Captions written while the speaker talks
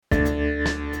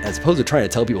as opposed to trying to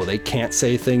tell people they can't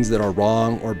say things that are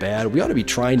wrong or bad, we ought to be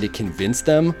trying to convince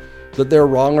them that they're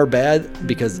wrong or bad,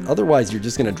 because otherwise you're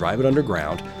just going to drive it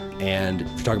underground. And if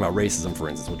you're talking about racism, for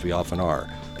instance, which we often are,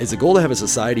 is the goal to have a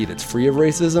society that's free of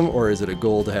racism, or is it a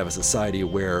goal to have a society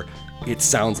where it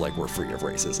sounds like we're free of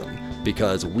racism?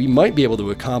 Because we might be able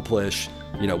to accomplish,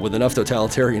 with enough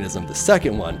totalitarianism, the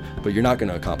second one, but you're not going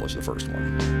to accomplish the first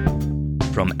one.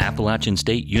 From Appalachian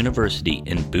State University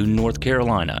in Boone, North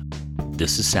Carolina,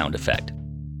 this is Sound Effect.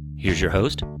 Here's your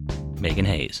host, Megan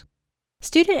Hayes.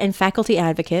 Student and faculty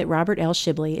advocate Robert L.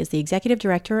 Shibley is the executive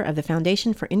director of the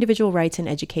Foundation for Individual Rights in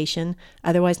Education,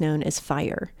 otherwise known as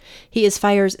FIRE. He is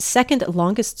FIRE's second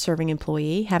longest-serving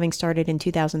employee, having started in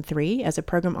 2003 as a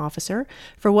program officer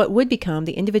for what would become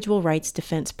the Individual Rights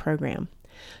Defense Program.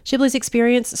 Shibley's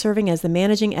experience serving as the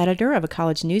managing editor of a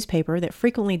college newspaper that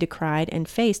frequently decried and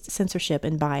faced censorship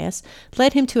and bias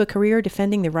led him to a career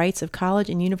defending the rights of college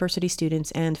and university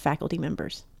students and faculty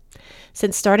members.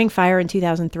 Since starting FIRE in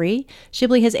 2003,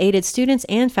 Shibley has aided students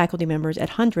and faculty members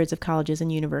at hundreds of colleges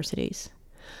and universities.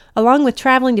 Along with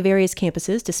traveling to various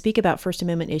campuses to speak about First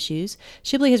Amendment issues,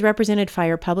 Shibley has represented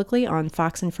FIRE publicly on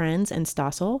Fox and Friends and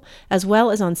Stossel, as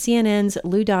well as on CNN's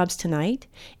Lou Dobbs Tonight,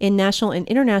 in national and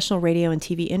international radio and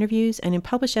TV interviews, and in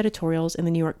published editorials in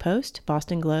the New York Post,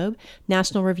 Boston Globe,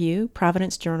 National Review,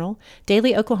 Providence Journal,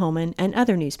 Daily Oklahoman, and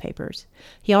other newspapers.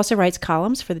 He also writes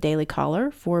columns for the Daily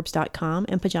Caller, Forbes.com,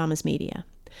 and Pajamas Media.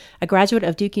 A graduate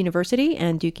of Duke University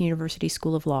and Duke University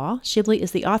School of Law, Shibley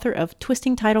is the author of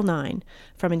Twisting Title IX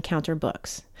from Encounter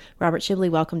Books. Robert Shibley,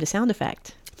 welcome to Sound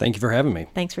Effect. Thank you for having me.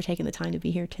 Thanks for taking the time to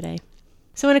be here today.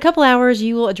 So in a couple hours,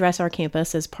 you will address our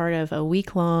campus as part of a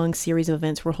week-long series of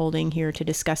events we're holding here to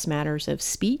discuss matters of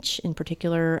speech, in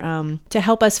particular, to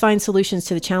help us find solutions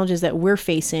to the challenges that we're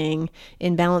facing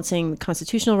in balancing the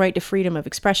constitutional right to freedom of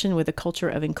expression with a culture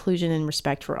of inclusion and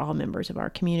respect for all members of our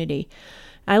community.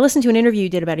 I listened to an interview you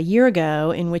did about a year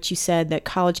ago in which you said that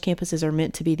college campuses are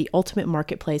meant to be the ultimate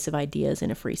marketplace of ideas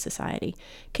in a free society.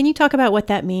 Can you talk about what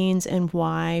that means and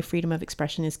why freedom of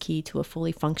expression is key to a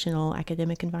fully functional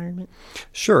academic environment?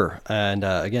 Sure. And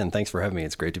again, thanks for having me.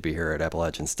 It's great to be here at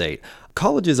Appalachian State.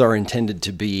 Colleges are intended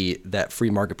to be that free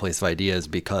marketplace of ideas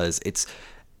because it's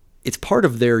part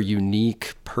of their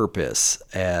unique purpose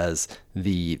as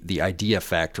the idea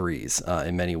factories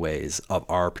in many ways of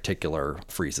our particular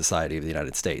free society of the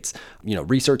United States.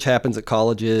 Research happens at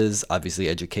colleges, obviously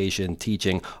education,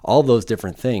 teaching, all those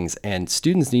different things, and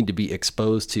students need to be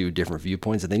exposed to different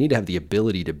viewpoints, and they need to have the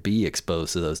ability to be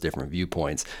exposed to those different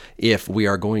viewpoints if we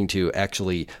are going to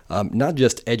actually not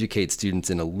just educate students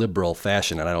in a liberal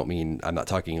fashion, and I'm not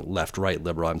talking left-right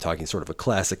liberal, I'm talking sort of a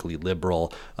classically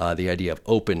liberal, the idea of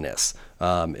openness.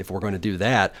 If we're going to do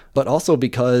that, but also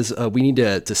because we need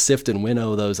to sift and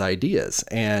winnow those ideas.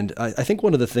 And I think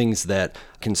one of the things that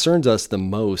concerns us the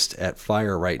most at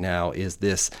FIRE right now is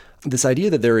this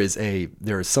idea that there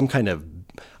is some kind of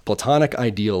platonic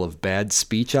ideal of bad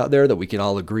speech out there that we can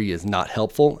all agree is not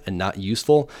helpful and not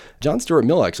useful. John Stuart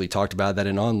Mill actually talked about that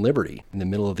in On Liberty in the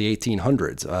middle of the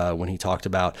 1800s when he talked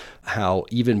about how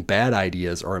even bad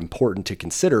ideas are important to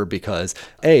consider because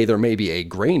A, there may be a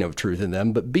grain of truth in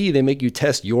them, but B, they make you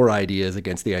test your ideas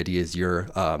against the ideas you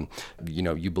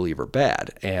believe are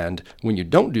bad. And when you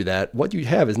don't do that, what you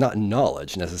have is not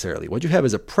knowledge necessarily. What you have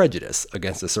is a prejudice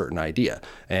against a certain idea.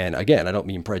 And again, I don't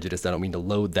mean prejudice. I don't mean to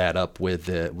load that up with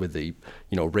the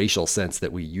racial sense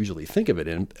that we usually think of it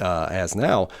in as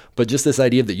now, but just this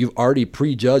idea that you've already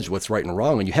prejudged what's right and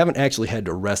wrong, and you haven't actually had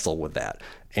to wrestle with that.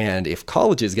 And if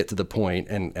colleges get to the point,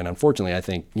 and unfortunately I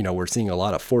think we're seeing a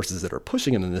lot of forces that are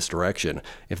pushing them in this direction,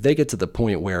 if they get to the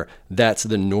point where that's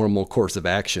the normal course of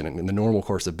action and the normal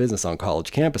course of business on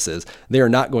college campuses, they are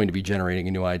not going to be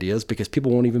generating new ideas because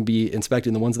people won't even be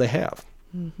inspecting the ones they have.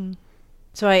 Mm-hmm.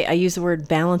 So I use the word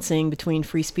balancing between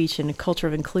free speech and a culture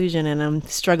of inclusion, and I'm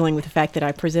struggling with the fact that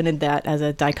I presented that as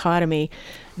a dichotomy.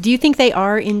 Do you think they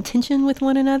are in tension with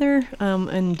one another,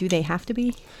 and do they have to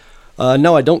be?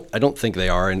 No, I don't think they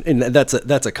are, and that's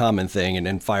a common thing.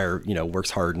 And FIRE,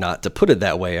 works hard not to put it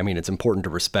that way. I mean, it's important to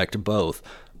respect both,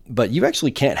 but you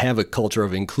actually can't have a culture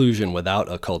of inclusion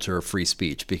without a culture of free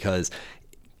speech because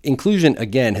inclusion,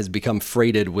 again, has become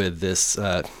freighted with this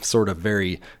sort of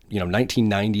very,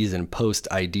 1990s and post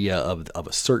idea of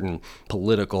a certain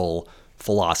political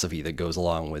philosophy that goes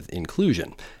along with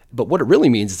inclusion. But what it really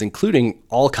means is including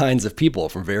all kinds of people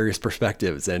from various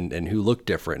perspectives and who look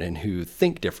different and who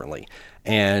think differently.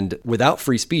 And without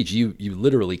free speech, you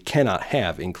literally cannot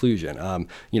have inclusion.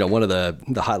 One of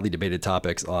the hotly debated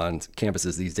topics on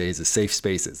campuses these days is safe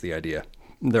spaces, the idea.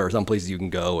 There are some places you can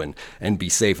go and be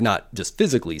safe, not just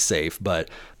physically safe, but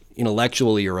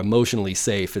intellectually or emotionally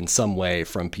safe in some way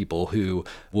from people who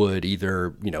would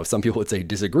either, some people would say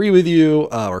disagree with you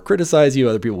or criticize you.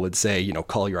 Other people would say,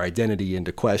 call your identity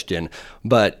into question.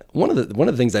 But one of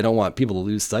the things I don't want people to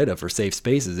lose sight of for safe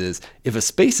spaces is if a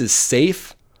space is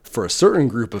safe for a certain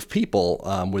group of people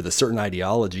with a certain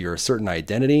ideology or a certain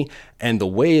identity, and the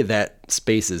way that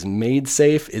space is made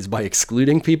safe is by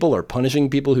excluding people or punishing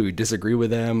people who disagree with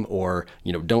them or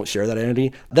don't share that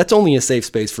identity, that's only a safe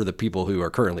space for the people who are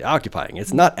currently occupying.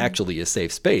 It's not actually a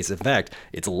safe space. In fact,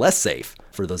 it's less safe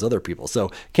for those other people.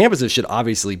 So campuses should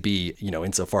obviously be,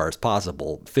 insofar as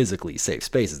possible, physically safe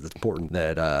spaces. It's important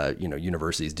that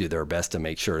universities do their best to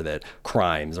make sure that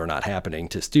crimes are not happening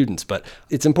to students, but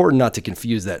it's important not to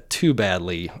confuse that too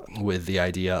badly with the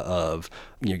idea of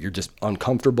you're just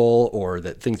uncomfortable or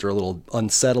that things are a little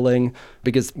unsettling,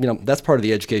 because that's part of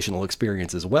the educational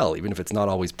experience as well, even if it's not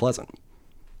always pleasant.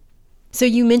 So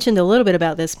you mentioned a little bit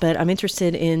about this, but I'm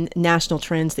interested in national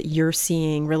trends that you're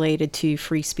seeing related to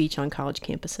free speech on college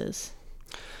campuses.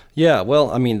 Yeah, well,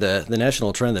 I mean, the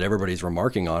national trend that everybody's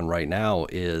remarking on right now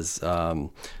is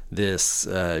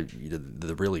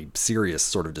the really serious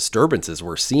sort of disturbances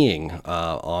we're seeing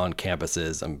on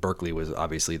campuses. Berkeley was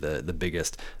obviously the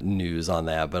biggest news on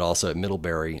that, but also at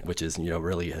Middlebury, which is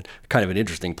really kind of an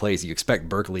interesting place. You expect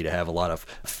Berkeley to have a lot of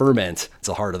ferment. It's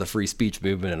the heart of the free speech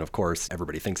movement, and of course,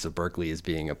 everybody thinks of Berkeley as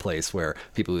being a place where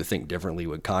people who think differently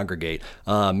would congregate.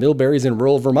 Middlebury's in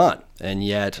rural Vermont, and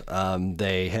yet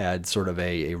they had sort of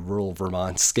a rural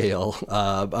Vermont scale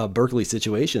Berkeley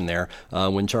situation there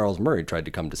when Charles Murray tried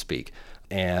to come to speak.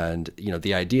 And,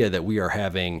 the idea that we are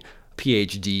having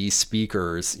PhD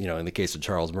speakers, in the case of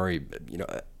Charles Murray,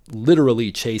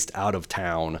 literally chased out of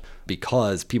town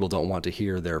because people don't want to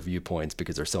hear their viewpoints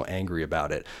because they're so angry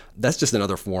about it. That's just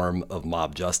another form of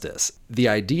mob justice. The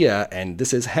idea, and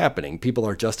this is happening, people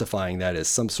are justifying that as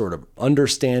some sort of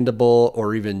understandable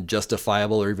or even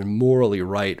justifiable or even morally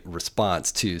right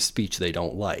response to speech they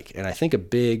don't like. And I think a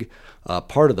big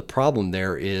part of the problem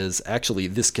there is actually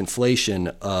this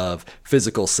conflation of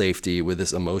physical safety with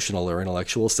this emotional or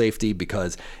intellectual safety,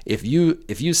 because if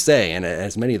you say, and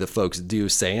as many of the folks do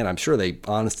say, and I'm sure they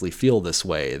honestly feel this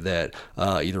way, that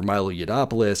either Milo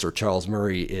Yiannopoulos or Charles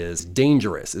Murray is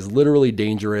dangerous, is literally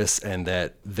dangerous, and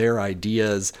that their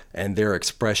ideas and their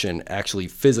expression actually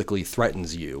physically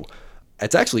threatens you,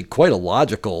 it's actually quite a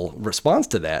logical response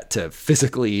to that, to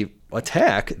physically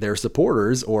attack their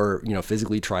supporters or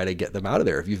physically try to get them out of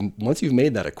there. Once you've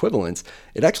made that equivalence,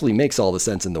 it actually makes all the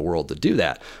sense in the world to do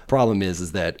that. Problem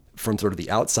is that from sort of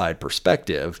the outside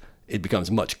perspective, it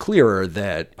becomes much clearer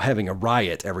that having a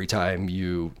riot every time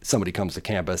somebody comes to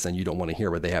campus and you don't want to hear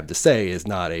what they have to say is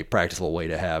not a practical way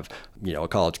to have a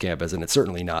college campus, and it's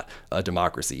certainly not a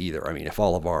democracy either. I mean, if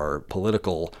all of our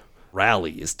political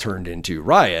rallies turned into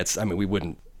riots,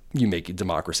 you make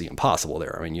democracy impossible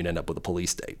there. I mean, you'd end up with a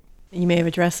police state. You may have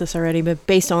addressed this already, but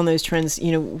based on those trends,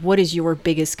 what is your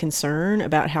biggest concern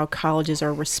about how colleges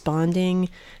are responding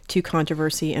to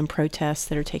controversy and protests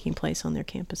that are taking place on their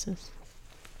campuses?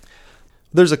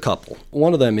 There's a couple.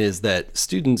 One of them is that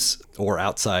students or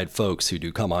outside folks who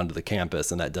do come onto the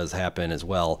campus, and that does happen as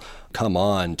well, come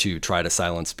on to try to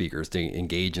silence speakers, to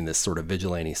engage in this sort of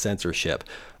vigilante censorship.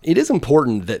 It is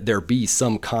important that there be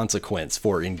some consequence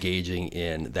for engaging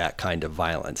in that kind of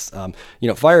violence.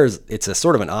 It's a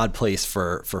sort of an odd place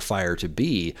for FIRE to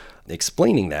be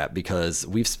explaining that, because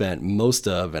we've spent most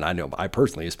of, and I know I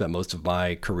personally have spent most of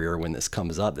my career when this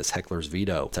comes up, this heckler's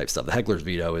veto type stuff. The heckler's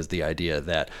veto is the idea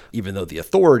that even though the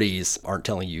authorities aren't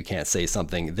telling you can't say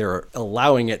something, they're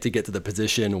allowing it to get to the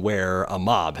position where a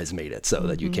mob has made it so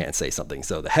that you can't say something.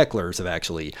 So the hecklers have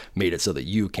actually made it so that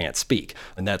you can't speak.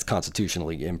 And that's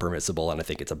constitutionally impermissible, and I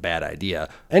think it's a bad idea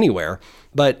anywhere.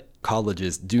 But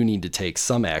colleges do need to take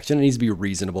some action. It needs to be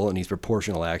reasonable, it needs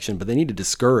proportional action, but they need to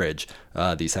discourage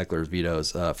these heckler's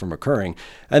vetoes from occurring.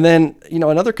 And then,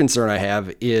 another concern I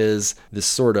have is this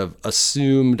sort of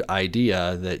assumed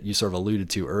idea that you sort of alluded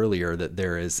to earlier, that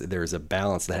there is a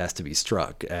balance that has to be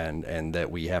struck, and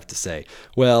that we have to say,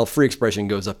 well, free expression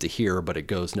goes up to here, but it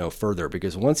goes no further,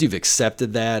 because once you've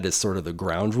accepted that as sort of the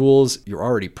ground rules, you're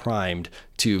already primed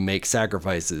to make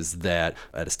sacrifices that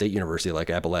at a state university like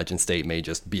Appalachian State may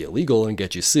just be illegal and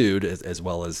get you sued, as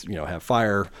well as have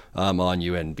FIRE on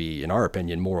you and be, in our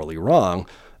opinion, morally wrong.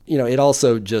 It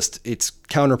also it's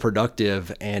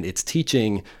counterproductive, and it's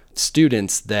teaching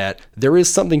students that there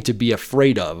is something to be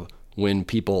afraid of when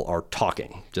people are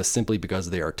talking, just simply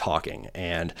because they are talking.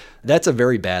 And that's a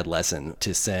very bad lesson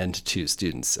to send to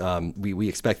students. We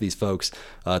expect these folks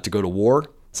to go to war,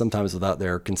 sometimes without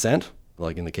their consent.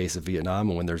 like in the case of Vietnam,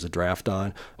 and when there's a draft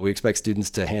on, we expect students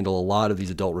to handle a lot of these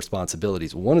adult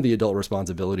responsibilities. One of the adult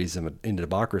responsibilities in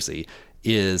democracy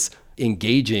is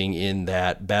engaging in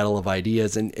that battle of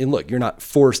ideas. And look, you're not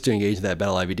forced to engage in that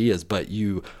battle of ideas, but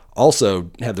you also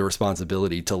have the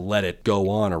responsibility to let it go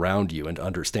on around you and to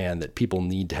understand that people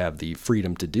need to have the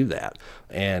freedom to do that.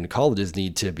 And colleges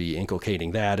need to be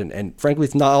inculcating that. And frankly,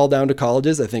 it's not all down to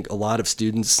colleges. I think a lot of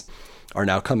students are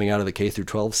now coming out of the K through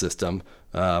 12 system.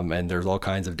 And there's all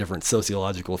kinds of different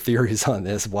sociological theories on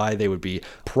this, why they would be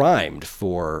primed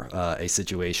for a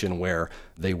situation where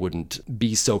they wouldn't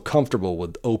be so comfortable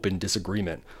with open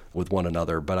disagreement with one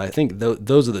another. But I think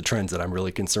those are the trends that I'm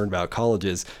really concerned about.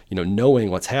 Colleges, knowing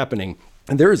what's happening.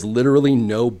 And there is literally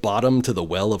no bottom to the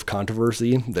well of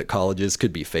controversy that colleges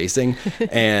could be facing.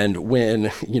 And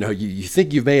when, you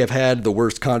think you may have had the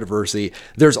worst controversy,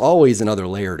 there's always another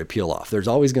layer to peel off. There's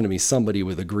always going to be somebody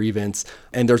with a grievance,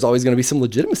 and there's always going to be some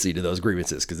legitimacy to those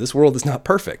grievances because this world is not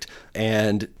perfect.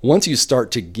 And once you start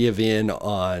to give in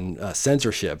on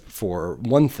censorship for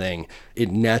one thing,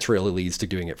 it naturally leads to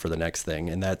doing it for the next thing.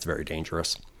 And that's very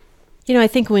dangerous. I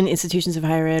think when institutions of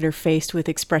higher ed are faced with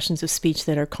expressions of speech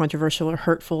that are controversial or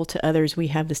hurtful to others, we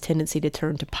have this tendency to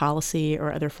turn to policy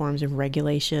or other forms of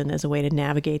regulation as a way to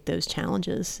navigate those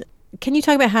challenges. Can you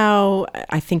talk about how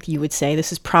I think you would say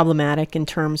this is problematic in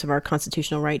terms of our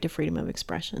constitutional right to freedom of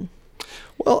expression?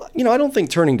 Well, I don't think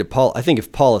turning to I think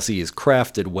if policy is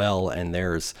crafted well and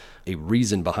there's a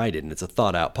reason behind it and it's a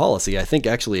thought out policy, I think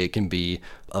actually it can be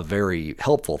a very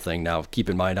helpful thing. Now, keep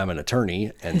in mind, I'm an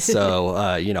attorney. And so,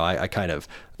 I kind of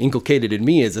inculcated in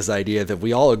me is this idea that if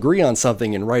we all agree on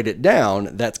something and write it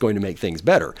down, that's going to make things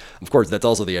better. Of course, that's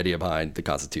also the idea behind the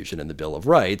Constitution and the Bill of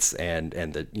Rights and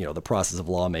the process of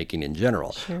lawmaking in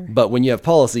general. Sure. But when you have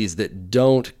policies that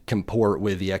don't comport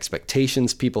with the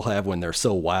expectations people have when they're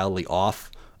so wildly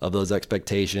off of those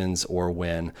expectations, or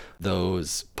when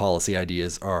those policy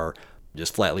ideas are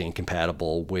just flatly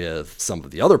incompatible with some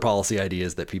of the other policy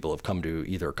ideas that people have come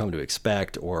to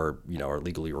expect or are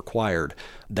legally required,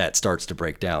 that starts to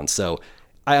break down. So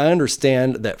I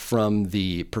understand that from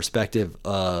the perspective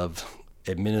of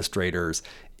administrators,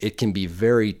 it can be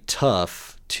very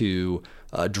tough to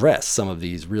address some of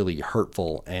these really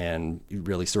hurtful and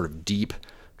really sort of deep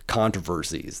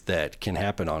controversies that can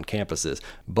happen on campuses.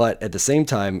 But at the same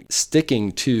time,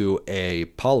 sticking to a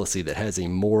policy that has a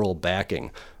moral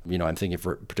backing. I'm thinking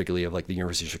particularly of like the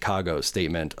University of Chicago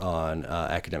statement on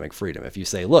academic freedom. If you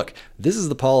say, look, this is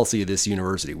the policy of this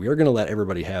university, we are going to let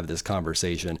everybody have this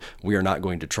conversation. We are not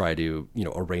going to try to,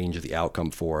 arrange the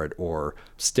outcome for it or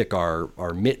stick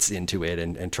our mitts into it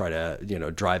and try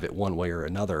to, drive it one way or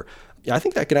another. I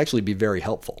think that could actually be very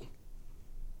helpful.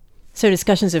 So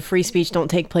discussions of free speech don't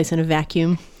take place in a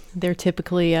vacuum. They're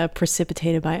typically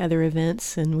precipitated by other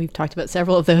events, and we've talked about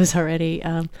several of those already.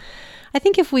 I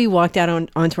think if we walked out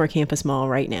onto our campus mall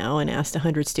right now and asked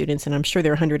 100 students, and I'm sure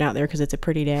there are 100 out there because it's a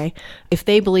pretty day, if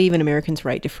they believe in Americans'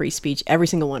 right to free speech, every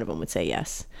single one of them would say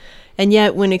yes. And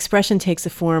yet when expression takes the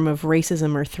form of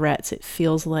racism or threats, it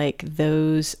feels like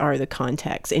those are the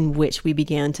contexts in which we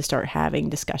began to start having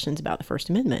discussions about the First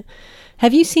Amendment.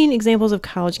 Have you seen examples of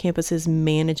college campuses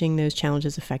managing those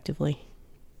challenges effectively?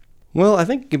 Well, I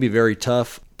think it can be very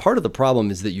tough. Part of the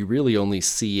problem is that you really only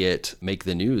see it make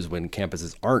the news when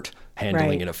campuses aren't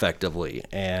handling it effectively.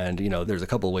 And, there's a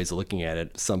couple of ways of looking at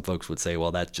it. Some folks would say,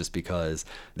 well, that's just because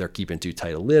they're keeping too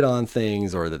tight a lid on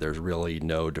things, or that there's really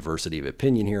no diversity of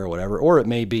opinion here or whatever. Or it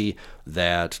may be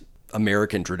that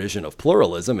American tradition of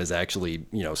pluralism is actually,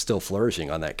 still flourishing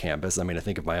on that campus. I mean, I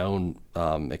think of my own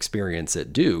experience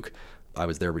at Duke. I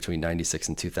was there between 96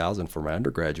 and 2000 for my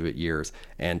undergraduate years,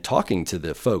 and talking to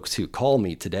the folks who call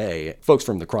me today, folks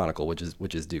from the Chronicle, which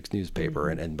is Duke's newspaper,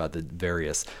 and about the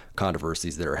various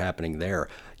controversies that are happening there.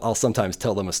 I'll sometimes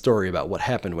tell them a story about what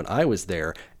happened when I was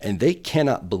there, and they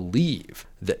cannot believe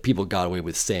that people got away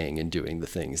with saying and doing the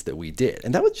things that we did.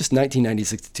 And that was just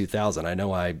 1996 to 2000. I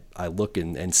know I look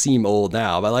and seem old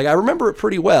now, but I remember it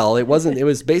pretty well. It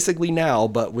was basically now,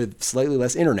 but with slightly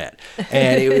less internet.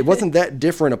 And it wasn't that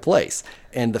different a place.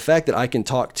 And the fact that I can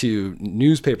talk to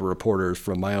newspaper reporters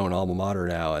from my own alma mater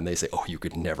now, and they say, oh, you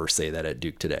could never say that at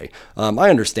Duke today. I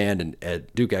understand,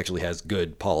 and Duke actually has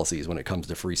good policies when it comes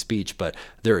to free speech, but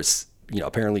there is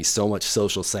apparently so much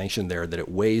social sanction there that it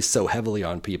weighs so heavily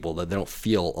on people that they don't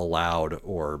feel allowed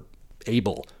or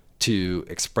able to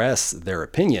express their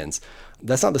opinions.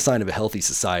 That's not the sign of a healthy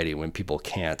society when people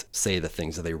can't say the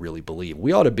things that they really believe.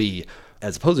 We ought to be,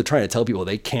 as opposed to trying to tell people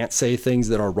they can't say things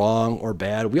that are wrong or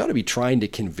bad, we ought to be trying to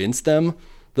convince them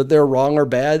that they're wrong or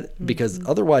bad, because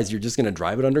otherwise you're just going to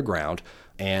drive it underground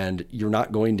and you're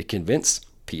not going to convince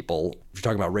people, if you're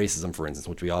talking about racism, for instance,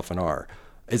 which we often are,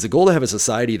 is the goal to have a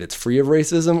society that's free of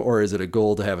racism, or is it a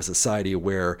goal to have a society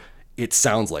where it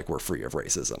sounds like we're free of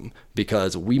racism?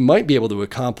 Because we might be able to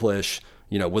accomplish,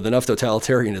 with enough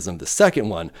totalitarianism, the second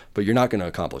one, but you're not going to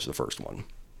accomplish the first one.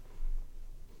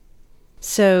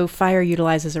 So FIRE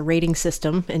utilizes a rating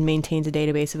system and maintains a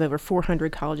database of over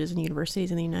 400 colleges and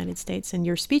universities in the United States. And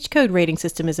your speech code rating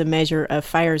system is a measure of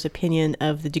FIRE's opinion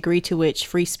of the degree to which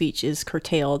free speech is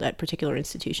curtailed at a particular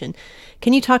institution.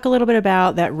 Can you talk a little bit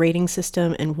about that rating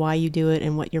system and why you do it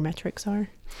and what your metrics are?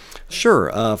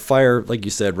 Sure. FIRE, like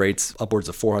you said, rates upwards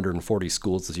of 440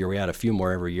 schools this year. We add a few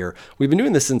more every year. We've been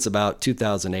doing this since about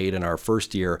 2008. In our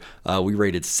first year, we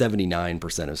rated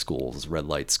 79% of schools as red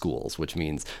light schools, which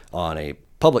means on a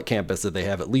public campus that they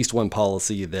have at least one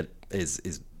policy that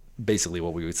is basically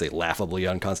what we would say laughably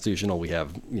unconstitutional. We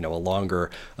have, a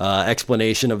longer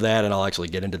explanation of that, and I'll actually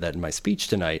get into that in my speech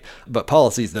tonight. But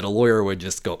policies that a lawyer would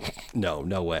just go,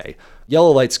 no way.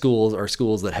 Yellow light schools are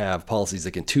schools that have policies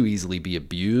that can too easily be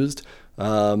abused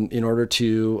in order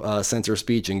to censor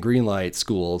speech. And green light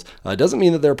schools doesn't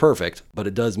mean that they're perfect, but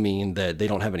it does mean that they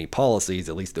don't have any policies,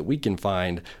 at least that we can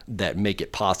find, that make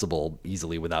it possible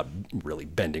easily without really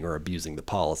bending or abusing the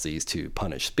policies to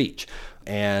punish speech.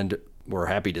 And we're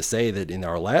happy to say that in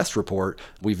our last report,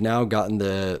 we've now gotten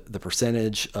the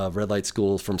percentage of red light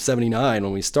schools from 79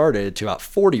 when we started to about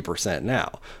 40%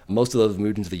 now. Most of those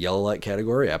moved into the yellow light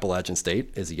category. Appalachian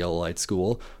State is a yellow light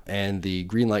school, and the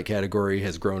green light category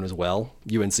has grown as well.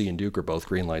 UNC and Duke are both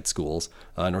green light schools.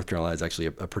 North Carolina is actually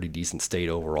a pretty decent state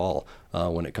overall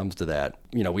when it comes to that.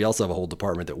 We also have a whole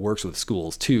department that works with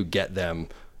schools to get them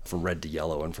from red to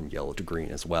yellow and from yellow to green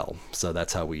as well. So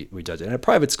that's how we judge it. And at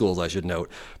private schools, I should note,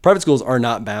 private schools are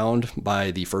not bound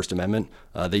by the First Amendment.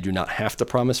 They do not have to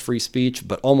promise free speech,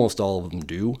 but almost all of them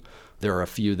do. There are a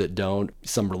few that don't.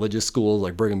 Some religious schools,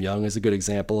 like Brigham Young, is a good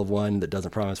example of one that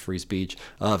doesn't promise free speech.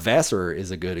 Vassar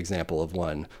is a good example of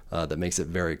one that makes it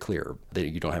very clear that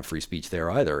you don't have free speech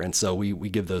there either. And so we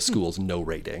give those schools no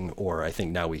rating, or I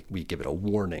think now we give it a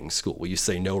warning school. We used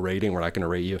to say no rating, we're not going to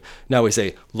rate you. Now we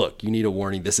say, look, you need a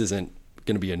warning. This isn't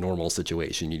going to be a normal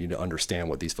situation. You need to understand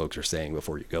what these folks are saying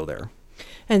before you go there.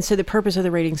 And so the purpose of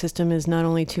the rating system is not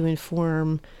only to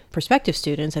inform prospective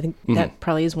students, I think that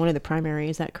probably is one of the primary,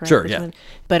 is that correct? Sure, yeah.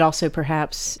 But also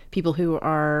perhaps people who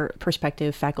are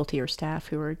prospective faculty or staff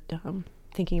who are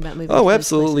thinking about moving. Oh,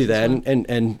 absolutely that. Well.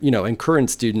 And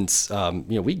current students,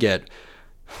 we get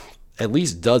at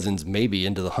least dozens, maybe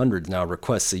into the hundreds now,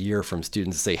 requests a year from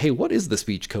students to say, hey, what is the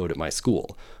speech code at my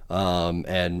school? Often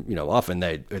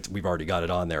we've already got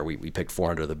it on there. We picked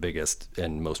 400 of the biggest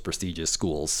and most prestigious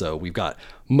schools. So we've got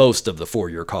most of the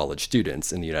four-year college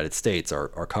students in the United States are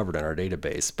covered in our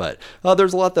database. But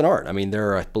there's a lot that aren't. I mean,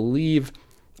 there are, I believe,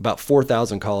 about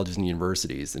 4,000 colleges and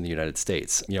universities in the United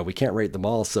States. We can't rate them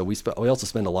all, so we also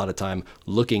spend a lot of time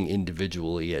looking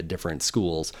individually at different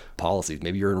schools' policies.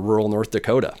 Maybe you're in rural North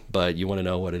Dakota, but you want to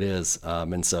know what it is,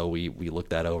 and so we look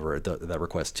that over at that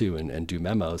request too and do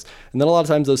memos. And then a lot of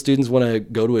times those students want to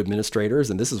go to administrators,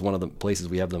 and this is one of the places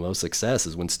we have the most success,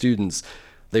 is when students,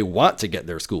 they want to get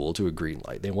their school to a green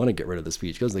light. They want to get rid of the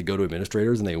speech codes. They go to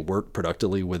administrators and they work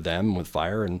productively with them, with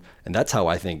FIRE. And that's how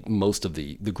I think most of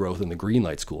the growth in the green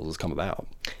light schools has come about.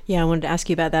 Yeah, I wanted to ask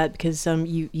you about that because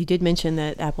you did mention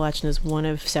that Appalachian is one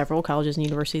of several colleges and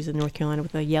universities in North Carolina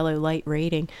with a yellow light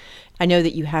rating. I know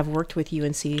that you have worked with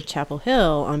UNC Chapel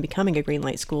Hill on becoming a green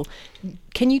light school.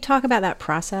 Can you talk about that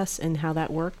process and how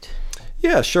that worked?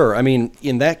 Yeah, sure. I mean,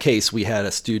 in that case, we had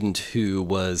a student who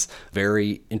was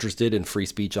very interested in free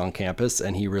speech on campus,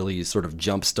 and he really sort of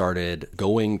jump-started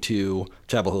going to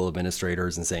Chapel Hill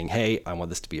administrators and saying, hey, I want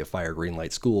this to be a FIRE green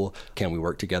light school. Can we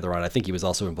work together on it? I think he was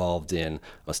also involved in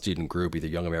a student group, either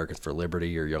Young Americans for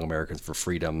Liberty or Young Americans for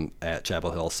Freedom at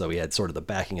Chapel Hill, so he had sort of the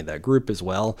backing of that group as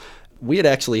well. We had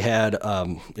actually had a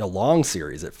long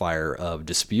series at FIRE of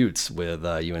disputes with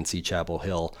UNC Chapel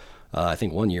Hill. I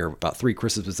think one year, about 3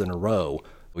 Christmases in a row,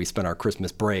 we spent our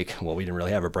Christmas break. Well, we didn't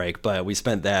really have a break, but we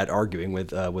spent that arguing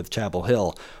with Chapel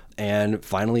Hill. And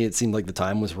finally, it seemed like the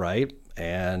time was right,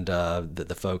 and that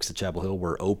the folks at Chapel Hill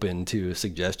were open to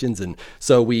suggestions. And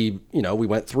so we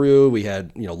went through. We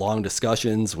had long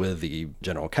discussions with the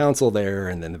general counsel there,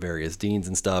 and then the various deans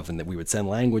and stuff. And then we would send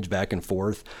language back and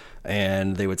forth,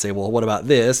 and they would say, "Well, what about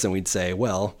this?" And we'd say,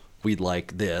 "Well, we'd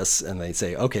like this." And they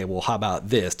say, okay, well, how about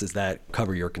this? Does that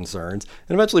cover your concerns?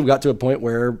 And eventually we got to a point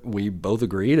where we both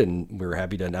agreed, and we were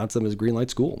happy to announce them as Green Light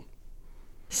School.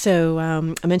 So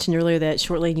I mentioned earlier that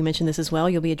shortly, and you mentioned this as well,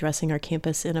 you'll be addressing our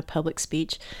campus in a public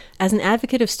speech. As an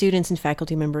advocate of students and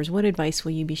faculty members, what advice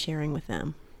will you be sharing with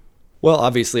them? Well,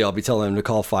 obviously, I'll be telling them to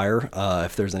call FIRE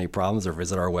if there's any problems, or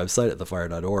visit our website at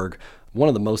thefire.org. One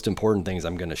of the most important things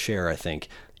I'm going to share, I think,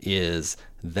 is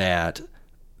that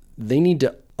they need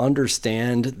to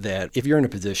understand that if you're in a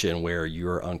position where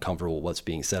you're uncomfortable with what's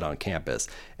being said on campus,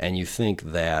 and you think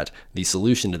that the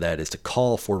solution to that is to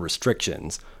call for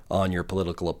restrictions on your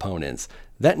political opponents,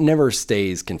 that never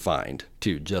stays confined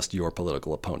to just your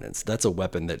political opponents. That's a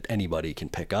weapon that anybody can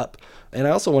pick up. And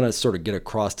I also want to sort of get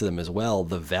across to them as well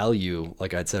the value,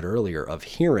 like I'd said earlier, of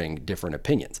hearing different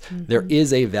opinions. Mm-hmm. There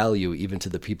is a value even to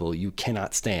the people you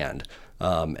cannot stand,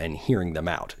 and hearing them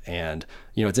out. And,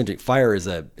 you know, it's interesting. FIRE is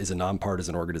a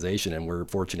nonpartisan organization, and we're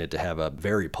fortunate to have a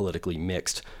very politically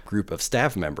mixed group of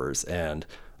staff members. And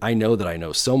I know that I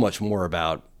know so much more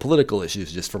about political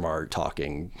issues just from our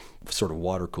talking, sort of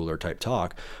water cooler type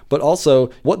talk, but also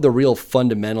what the real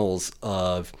fundamentals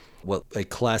of what a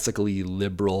classically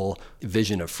liberal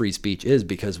vision of free speech is.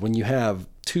 Because when you have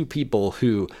two people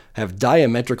who have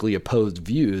diametrically opposed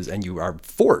views, and you are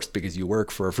forced, because you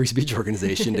work for a free speech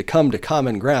organization, to come to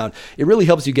common ground, it really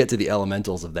helps you get to the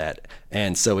elementals of that.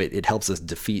 And so it helps us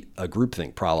defeat a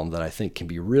groupthink problem that I think can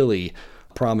be really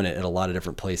prominent in a lot of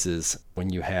different places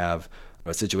when you have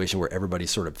a situation where everybody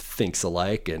sort of thinks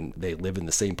alike and they live in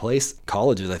the same place.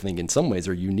 Colleges, I think, in some ways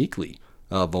are uniquely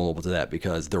vulnerable to that,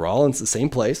 because they're all in the same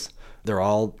place. They're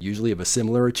all usually of a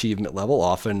similar achievement level.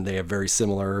 Often they have very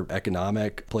similar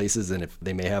economic places, and if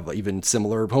they may have even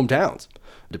similar hometowns,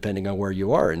 depending on where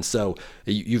you are. And so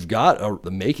you've got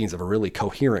the makings of a really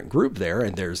coherent group there,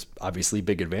 and there's obviously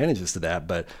big advantages to that.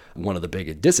 But one of the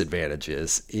big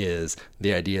disadvantages is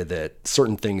the idea that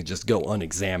certain things just go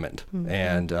unexamined. Mm-hmm.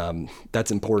 And that's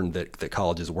important that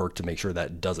colleges work to make sure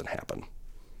that doesn't happen.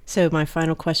 So my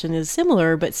final question is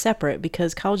similar but separate,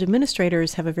 because college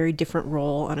administrators have a very different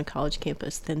role on a college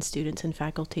campus than students and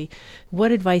faculty.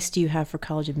 What advice do you have for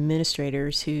college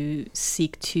administrators who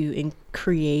seek to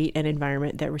create an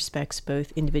environment that respects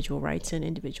both individual rights and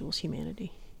individuals'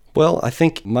 humanity? Well, I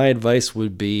think my advice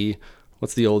would be,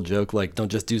 what's the old joke, like,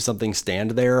 don't just do something,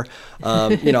 stand there.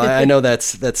 I know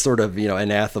that's sort of,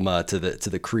 anathema to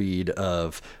the creed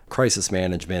of crisis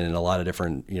management and a lot of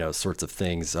different, sorts of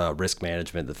things, risk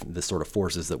management, the sort of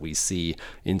forces that we see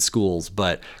in schools.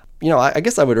 But, I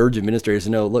guess I would urge administrators to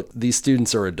know, look, these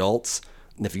students are adults.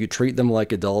 And if you treat them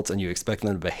like adults and you expect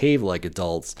them to behave like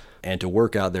adults and to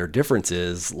work out their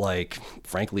differences, like,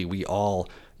 frankly, we all,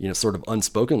 sort of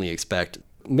unspokenly expect.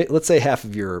 Let's say half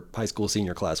of your high school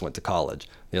senior class went to college,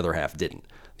 the other half didn't.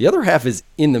 The other half is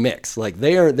in the mix. Like,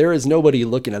 there is nobody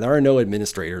there are no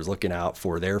administrators looking out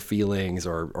for their feelings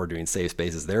or doing safe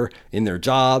spaces. They're in their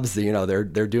jobs,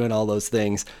 they're doing all those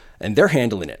things, and they're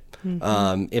handling it.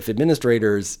 Mm-hmm. If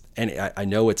administrators, and I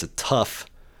know it's a tough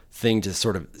thing to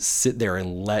sort of sit there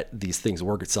and let these things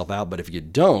work itself out. But if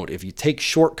you take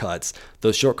shortcuts,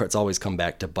 those shortcuts always come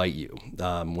back to bite you,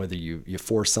 whether you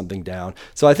force something down.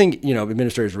 So I think,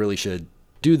 administrators really should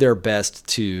do their best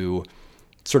to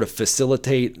sort of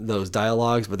facilitate those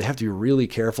dialogues, but they have to be really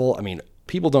careful. I mean,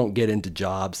 people don't get into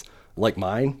jobs like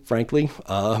mine, frankly,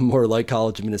 or like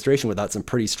college administration without some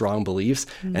pretty strong beliefs.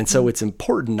 Mm-hmm. And so it's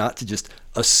important not to just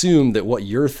assume that what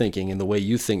you're thinking and the way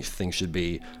you think things should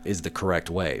be is the correct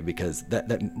way, because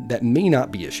that may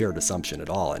not be a shared assumption at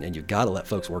all. And you've got to let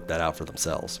folks work that out for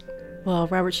themselves. Well,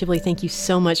 Robert Shibley, thank you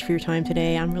so much for your time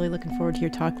today. I'm really looking forward to your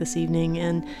talk this evening.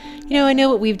 And, I know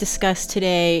what we've discussed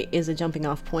today is a jumping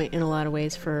off point in a lot of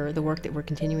ways for the work that we're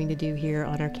continuing to do here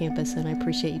on our campus. And I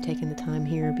appreciate you taking the time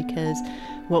here, because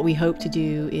what we hope to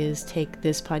do is take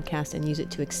this podcast and use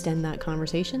it to extend that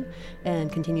conversation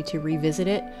and continue to revisit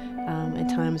it at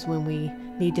times when we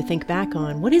need to think back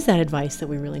on what is that advice that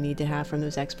we really need to have from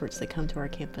those experts that come to our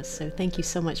campus. So thank you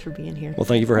so much for being here. Well,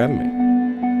 thank you for having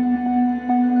me.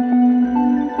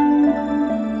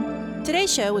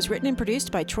 Today's show was written and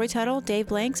produced by Troy Tuttle, Dave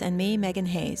Blanks, and me, Megan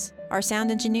Hayes. Our sound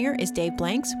engineer is Dave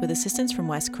Blanks, with assistance from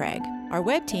Wes Craig. Our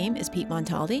web team is Pete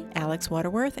Montaldi, Alex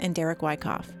Waterworth, and Derek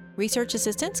Wyckoff. Research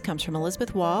assistance comes from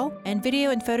Elizabeth Wall, and video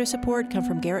and photo support come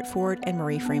from Garrett Ford and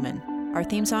Marie Freeman. Our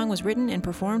theme song was written and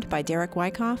performed by Derek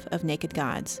Wyckoff of Naked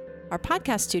Gods. Our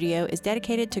podcast studio is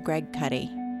dedicated to Greg Cuddy.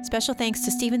 Special thanks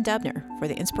to Stephen Dubner for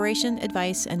the inspiration,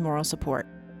 advice, and moral support.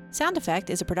 Sound Effect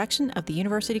is a production of the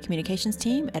University Communications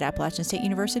team at Appalachian State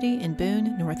University in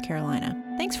Boone, North Carolina.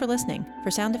 Thanks for listening. For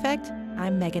Sound Effect,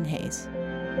 I'm Megan Hayes.